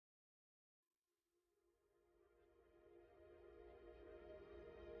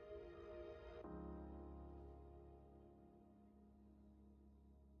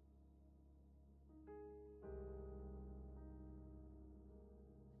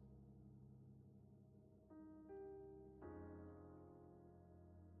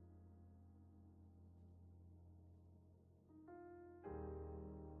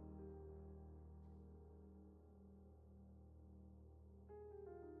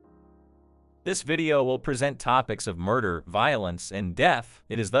This video will present topics of murder, violence, and death.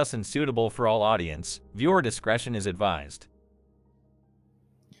 It is thus unsuitable for all audience. Viewer discretion is advised.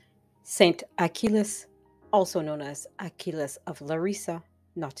 Saint Achilles, also known as Achilles of Larissa,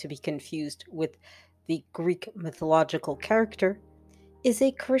 not to be confused with the Greek mythological character, is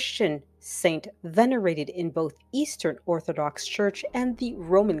a Christian saint venerated in both Eastern Orthodox Church and the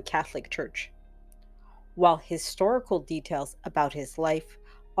Roman Catholic Church. While historical details about his life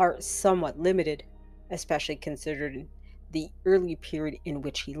are somewhat limited, especially considering the early period in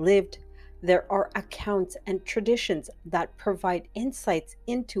which he lived, there are accounts and traditions that provide insights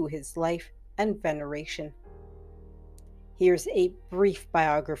into his life and veneration. Here's a brief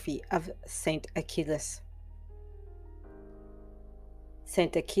biography of Saint Achilles.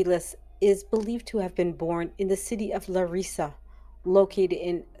 Saint Achilles is believed to have been born in the city of Larissa, located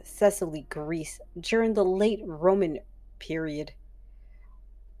in Sicily, Greece, during the late Roman period,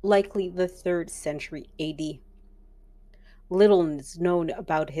 likely the 3rd century AD. Little is known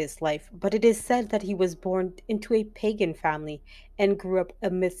about his life, but it is said that he was born into a pagan family and grew up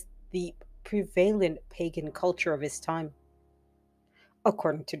amidst the prevalent pagan culture of his time.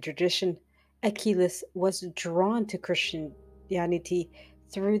 According to tradition, Achilles was drawn to Christianity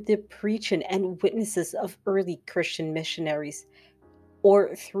through the preaching and witnesses of early Christian missionaries,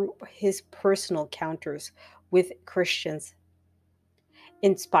 or through his personal encounters with Christians.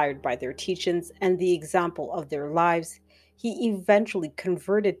 Inspired by their teachings and the example of their lives, he eventually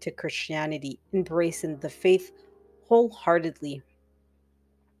converted to Christianity, embracing the faith wholeheartedly.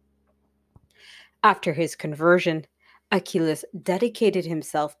 After his conversion, Achilles dedicated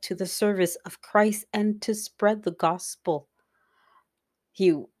himself to the service of Christ and to spread the gospel.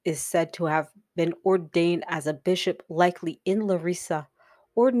 He is said to have been ordained as a bishop, likely in Larissa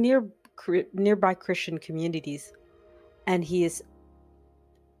or nearby Christian communities, and he is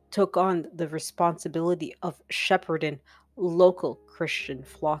took on the responsibility of shepherding local Christian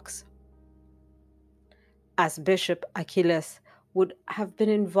flocks. As bishop, Achilles would have been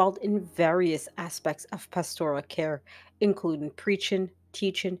involved in various aspects of pastoral care, including preaching,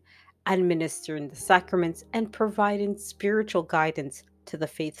 teaching, administering the sacraments, and providing spiritual guidance to the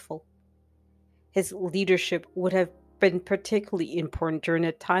faithful. His leadership would have been particularly important during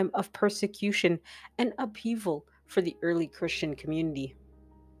a time of persecution and upheaval for the early Christian community.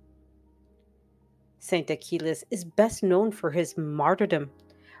 Saint Achilles is best known for his martyrdom,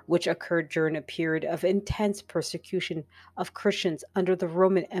 which occurred during a period of intense persecution of Christians under the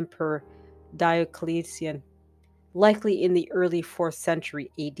Roman Emperor Diocletian, likely in the early 4th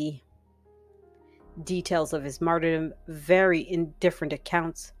century AD. Details of his martyrdom vary in different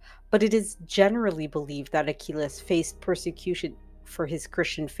accounts, but it is generally believed that Achilles faced persecution for his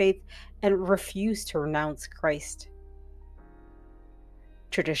Christian faith and refused to renounce Christ.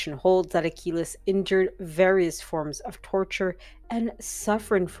 Tradition holds that Achilles endured various forms of torture and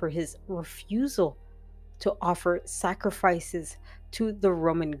suffering for his refusal to offer sacrifices to the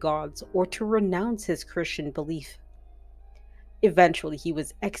Roman gods or to renounce his Christian belief. Eventually, he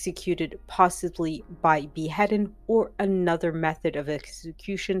was executed, possibly by beheading or another method of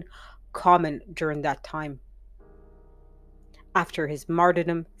execution common during that time. After his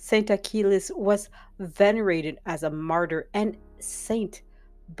martyrdom, Saint Achilles was venerated as a martyr and saint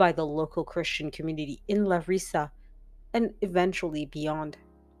by the local Christian community in Larissa and eventually beyond.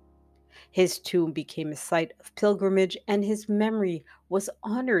 His tomb became a site of pilgrimage, and his memory was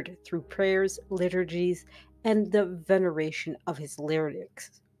honored through prayers, liturgies, and the veneration of his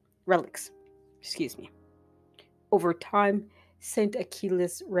relics. Excuse me. Over time, Saint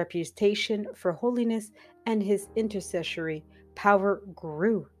Achilles' reputation for holiness and his intercessory power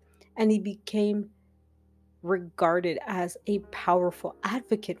grew, and he became regarded as a powerful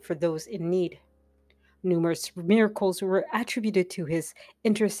advocate for those in need. Numerous miracles were attributed to his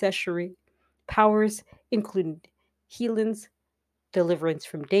intercessory powers, including healings, deliverance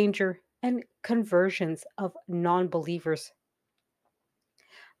from danger, and conversions of non believers.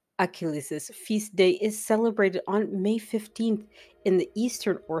 Achilles' feast day is celebrated on May 15th in the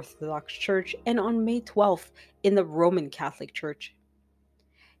Eastern Orthodox Church and on May 12th in the Roman Catholic Church.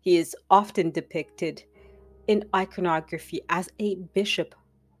 He is often depicted in iconography as a bishop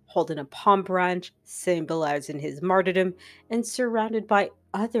holding a palm branch, symbolizing his martyrdom, and surrounded by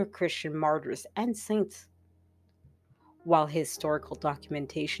other Christian martyrs and saints. While historical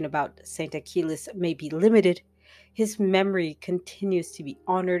documentation about Saint Achilles may be limited, his memory continues to be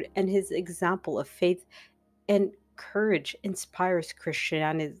honored, and his example of faith and courage inspires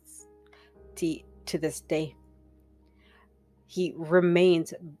Christianity to this day. He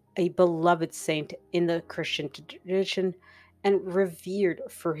remains a beloved saint in the Christian tradition and revered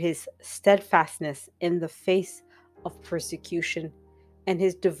for his steadfastness in the face of persecution and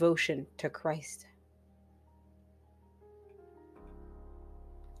his devotion to Christ.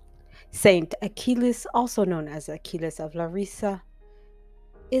 Saint Achilles, also known as Achilles of Larissa,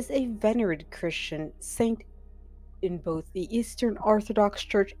 is a venerated Christian saint in both the Eastern Orthodox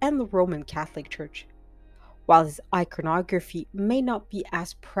Church and the Roman Catholic Church. While his iconography may not be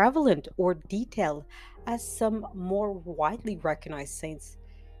as prevalent or detailed as some more widely recognized saints,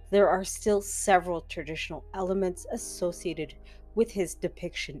 there are still several traditional elements associated with his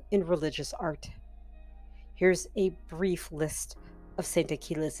depiction in religious art. Here's a brief list of St.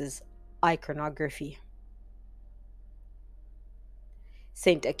 Achilles' iconography.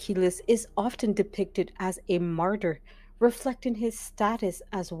 St. Achilles is often depicted as a martyr, reflecting his status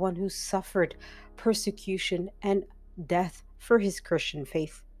as one who suffered persecution and death for his Christian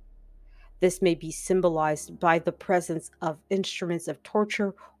faith. This may be symbolized by the presence of instruments of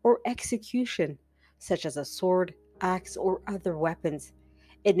torture or execution, such as a sword, axe, or other weapons,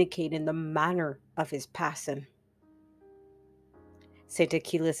 indicating the manner of his passing. St.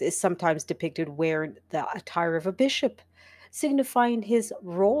 Achilles is sometimes depicted wearing the attire of a bishop, signifying his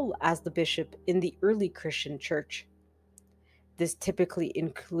role as the bishop in the early Christian church. This typically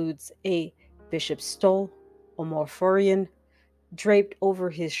includes a bishop's stole, a morphorion, draped over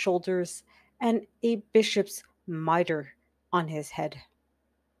his shoulders, and a bishop's mitre on his head.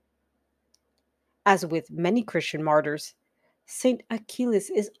 As with many Christian martyrs, St. Achilles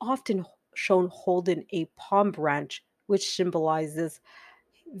is often shown holding a palm branch, which symbolizes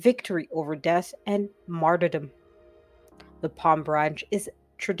victory over death and martyrdom. The palm branch is a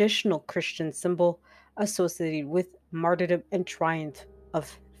traditional Christian symbol associated with martyrdom and triumph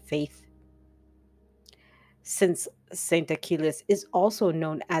of faith. Since Saint Achilles is also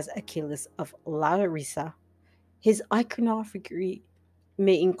known as Achilles of Larissa, his iconography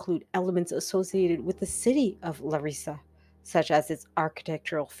may include elements associated with the city of Larissa, such as its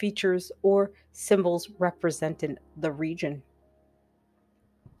architectural features or symbols representing the region.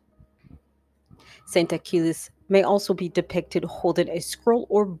 Saint Achilles may also be depicted holding a scroll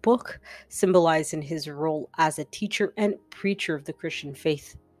or book, symbolizing his role as a teacher and preacher of the Christian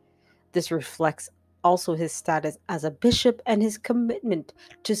faith. This reflects also his status as a bishop and his commitment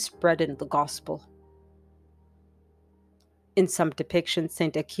to spreading the gospel. In some depictions,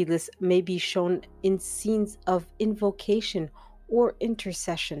 Saint Achilles may be shown in scenes of invocation or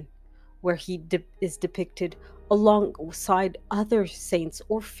intercession, where he is depicted alongside other saints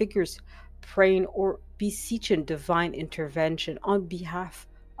or figures praying or beseeching divine intervention on behalf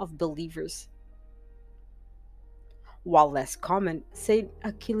of believers. While less common, Saint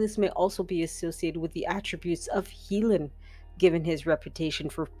Achilles may also be associated with the attributes of healing, given his reputation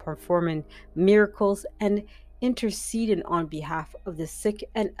for performing miracles and interceding on behalf of the sick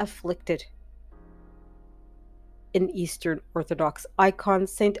and afflicted. In Eastern Orthodox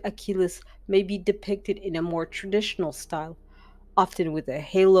icons, Saint Achilles may be depicted in a more traditional style, often with a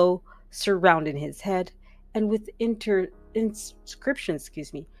halo surrounding his head and with inscriptions,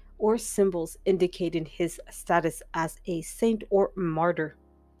 or symbols indicating his status as a saint or martyr.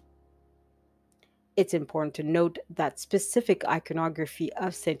 It's important to note that specific iconography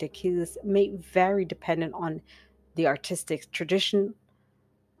of Saint Achilles may vary depending on the artistic tradition,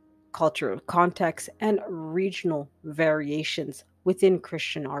 cultural context, and regional variations within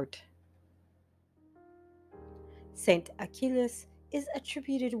Christian art. Saint Achilles is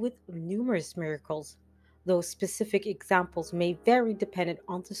attributed with numerous miracles, though specific examples may vary dependent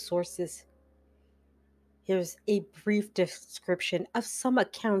on the sources. Here's a brief description of some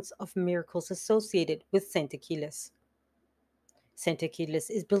accounts of miracles associated with Saint Achilles. Saint Achilles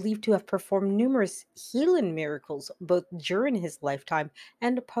is believed to have performed numerous healing miracles both during his lifetime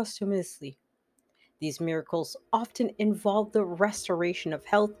and posthumously. These miracles often involve the restoration of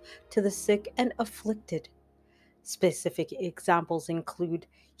health to the sick and afflicted. Specific examples include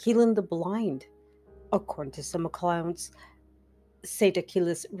healing the blind. According to some accounts, Saint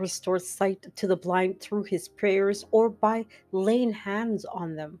Achilles restored sight to the blind through his prayers or by laying hands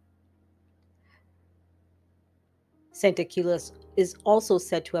on them. Saint Achilles is also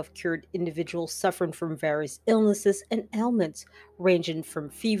said to have cured individuals suffering from various illnesses and ailments, ranging from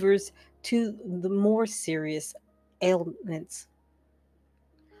fevers to the more serious ailments.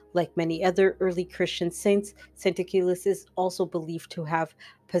 Like many other early Christian saints, Saint Achilles is also believed to have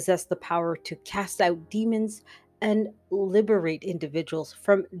possessed the power to cast out demons and liberate individuals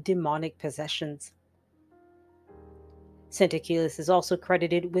from demonic possessions. Saint Achilles is also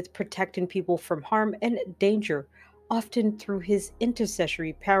credited with protecting people from harm and danger, often through his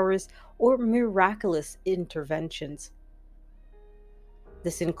intercessory powers or miraculous interventions.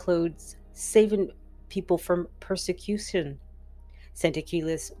 This includes saving people from persecution. St.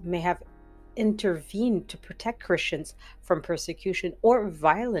 Achilles may have intervened to protect Christians from persecution or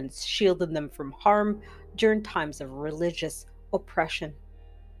violence, shielding them from harm during times of religious oppression.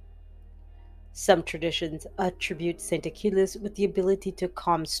 Some traditions attribute St. Achilles with the ability to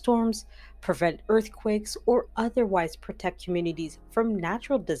calm storms, prevent earthquakes, or otherwise protect communities from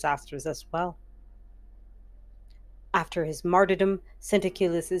natural disasters as well. After his martyrdom, St.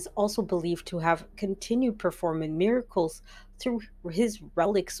 Achilles is also believed to have continued performing miracles through his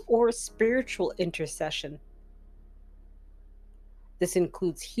relics or spiritual intercession. This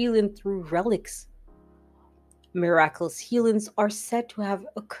includes healing through relics. Miraculous healings are said to have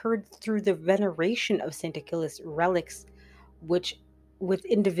occurred through the veneration of St. Achilles relics, which with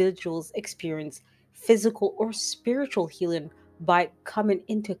individuals experience physical or spiritual healing by coming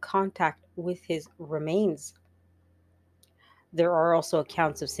into contact with his remains. There are also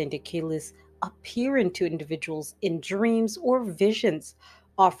accounts of St. Achilles appearing to individuals in dreams or visions,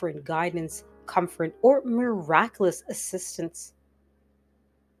 offering guidance, comfort, or miraculous assistance.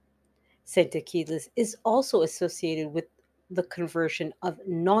 St. Achilles is also associated with the conversion of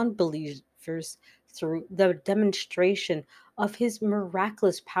non believers through the demonstration of his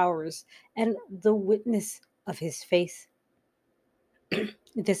miraculous powers and the witness of his faith.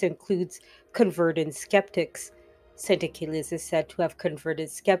 This includes converting skeptics. St. Achilles is said to have converted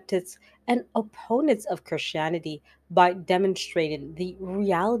skeptics and opponents of Christianity by demonstrating the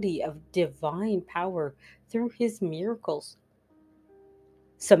reality of divine power through his miracles.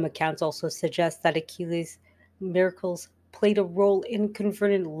 Some accounts also suggest that Achilles' miracles played a role in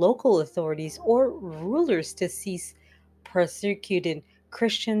converting local authorities or rulers to cease persecuting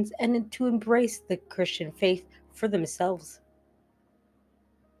Christians and to embrace the Christian faith for themselves.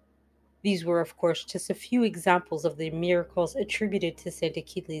 These were, of course, just a few examples of the miracles attributed to St.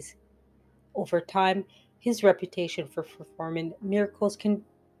 Achilles. Over time, his reputation for performing miracles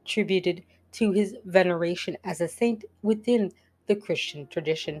contributed to his veneration as a saint within the Christian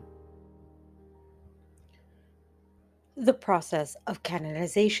tradition. The process of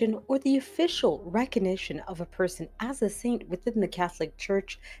canonization, or the official recognition of a person as a saint within the Catholic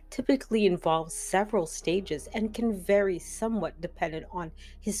Church, typically involves several stages and can vary somewhat dependent on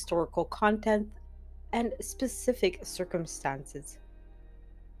historical content and specific circumstances.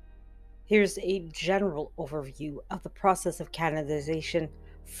 Here's a general overview of the process of canonization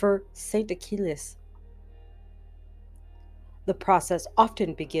for St. Achilles. The process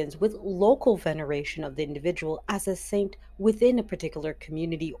often begins with local veneration of the individual as a saint within a particular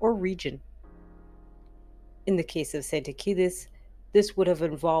community or region. In the case of St. Achilles, this would have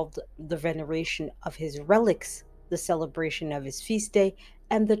involved the veneration of his relics, the celebration of his feast day,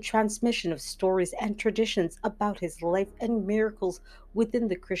 and the transmission of stories and traditions about his life and miracles within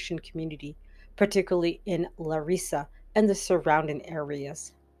the Christian community, particularly in Larissa and the surrounding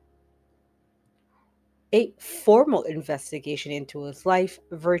areas. A formal investigation into his life,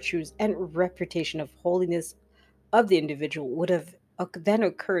 virtues, and reputation of holiness of the individual would have then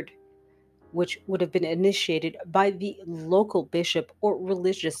occurred, which would have been initiated by the local bishop or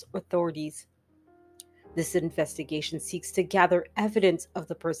religious authorities. This investigation seeks to gather evidence of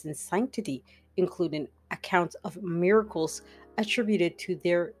the person's sanctity, including accounts of miracles attributed to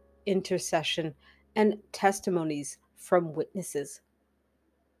their intercession and testimonies from witnesses.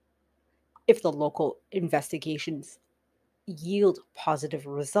 If the local investigations yield positive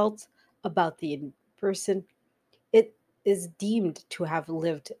results about the person, it is deemed to have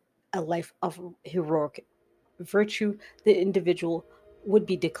lived a life of heroic virtue. The individual would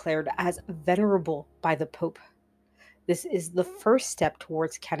be declared as venerable by the Pope. This is the first step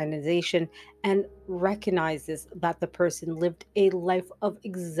towards canonization and recognizes that the person lived a life of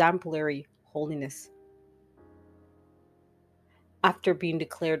exemplary holiness. After being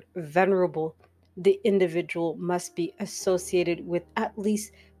declared venerable, the individual must be associated with at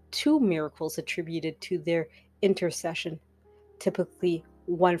least two miracles attributed to their intercession, typically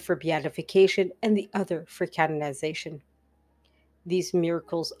one for beatification and the other for canonization. These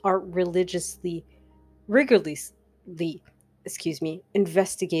miracles are rigorously,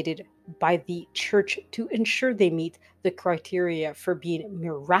 investigated by the church to ensure they meet the criteria for being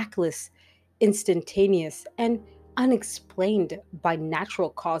miraculous, instantaneous, and unexplained by natural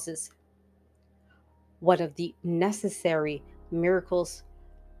causes. One of the necessary miracles,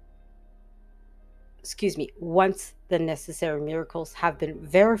 once the necessary miracles have been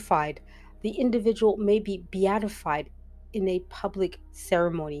verified, the individual may be beatified in a public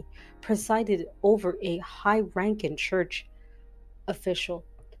ceremony presided over a high ranking church official,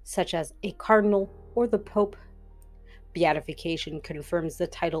 such as a cardinal or the Pope. Beatification confirms the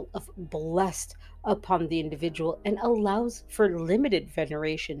title of blessed upon the individual and allows for limited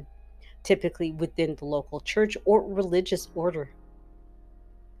veneration, typically within the local church or religious order.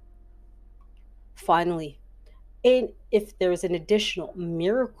 Finally, and if there is an additional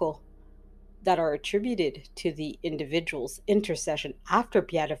miracle that are attributed to the individual's intercession after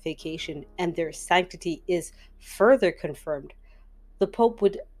beatification and their sanctity is further confirmed, the Pope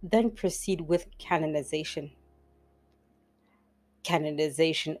would then proceed with canonization.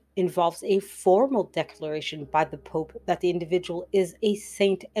 Canonization involves a formal declaration by the Pope that the individual is a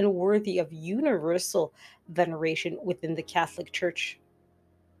saint and worthy of universal veneration within the Catholic Church.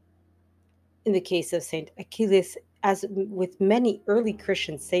 In the case of Saint Achilles, as with many early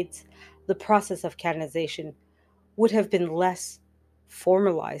Christian saints, the process of canonization would have been less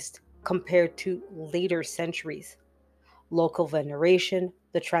formalized compared to later centuries. Local veneration,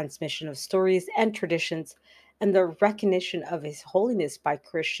 the transmission of stories and traditions, and the recognition of his holiness by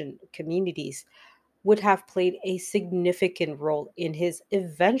Christian communities would have played a significant role in his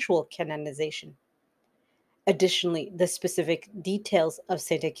eventual canonization. Additionally, the specific details of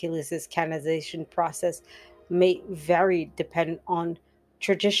St. Achilles' canonization process may vary depending on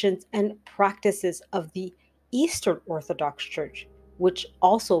traditions and practices of the Eastern Orthodox Church, which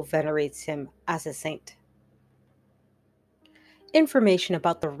also venerates him as a saint. Information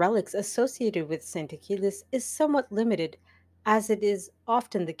about the relics associated with St. Achilles is somewhat limited, as it is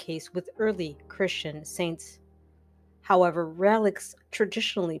often the case with early Christian saints. However, relics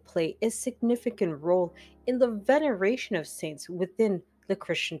traditionally play a significant role in the veneration of saints within the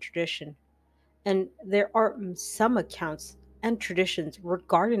Christian tradition, and there are some accounts and traditions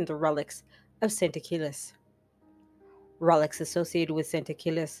regarding the relics of St. Achilles. Relics associated with St.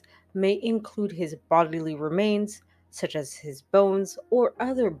 Achilles may include his bodily remains, such as his bones or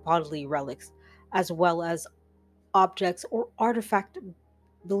other bodily relics, as well as objects or artifacts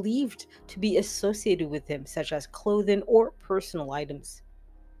believed to be associated with him, such as clothing or personal items.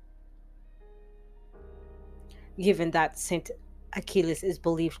 Given that St. Achilles is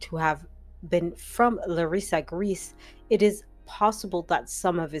believed to have been from Larissa, Greece, it is possible that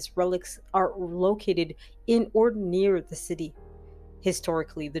some of his relics are located in or near the city.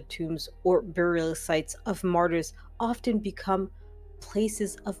 Historically, the tombs or burial sites of martyrs often become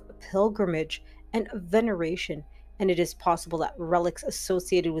places of pilgrimage and veneration, and it is possible that relics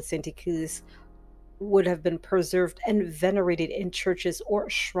associated with St. Achilles would have been preserved and venerated in churches or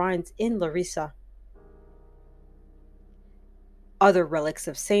shrines in Larissa. Other relics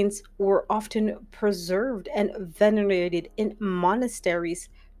of saints were often preserved and venerated in monasteries,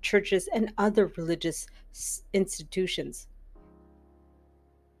 churches, and other religious institutions.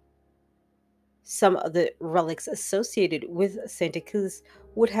 Some of the relics associated with St. Achilles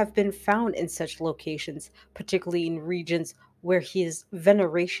would have been found in such locations, particularly in regions where his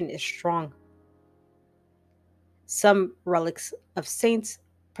veneration is strong. Some relics of saints,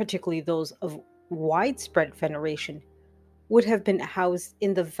 particularly those of widespread veneration, would have been housed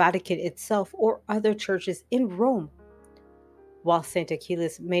in the Vatican itself or other churches in Rome. While St.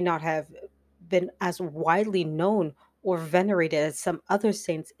 Achilles may not have been as widely known or venerated as some other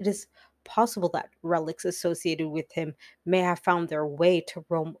saints, it is possible that relics associated with him may have found their way to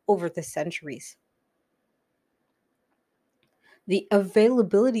Rome over the centuries. The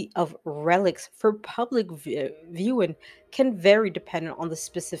availability of relics for public viewing can vary depending on the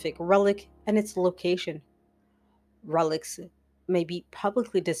specific relic and its location. Relics may be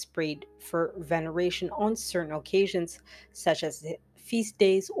publicly displayed for veneration on certain occasions, such as feast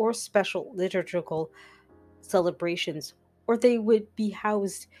days or special liturgical celebrations, or they would be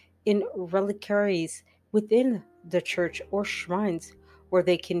housed in reliquaries within the church or shrines, where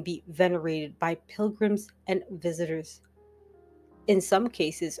they can be venerated by pilgrims and visitors. In some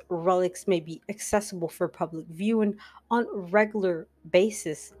cases, relics may be accessible for public viewing on a regular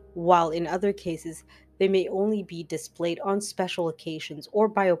basis, while in other cases, they may only be displayed on special occasions or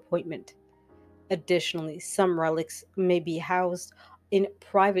by appointment. Additionally, some relics may be housed in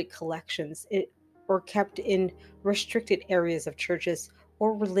private collections or kept in restricted areas of churches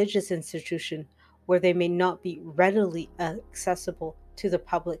or religious institutions where they may not be readily accessible to the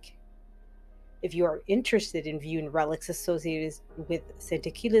public. If you are interested in viewing relics associated with St.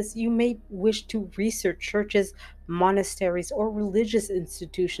 Achilles, you may wish to research churches, monasteries, or religious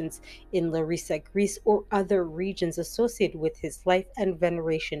institutions in Larissa, Greece, or other regions associated with his life and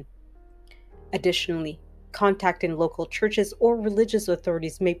veneration. Additionally, contacting local churches or religious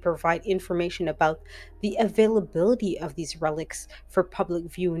authorities may provide information about the availability of these relics for public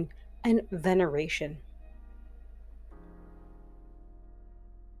viewing and veneration.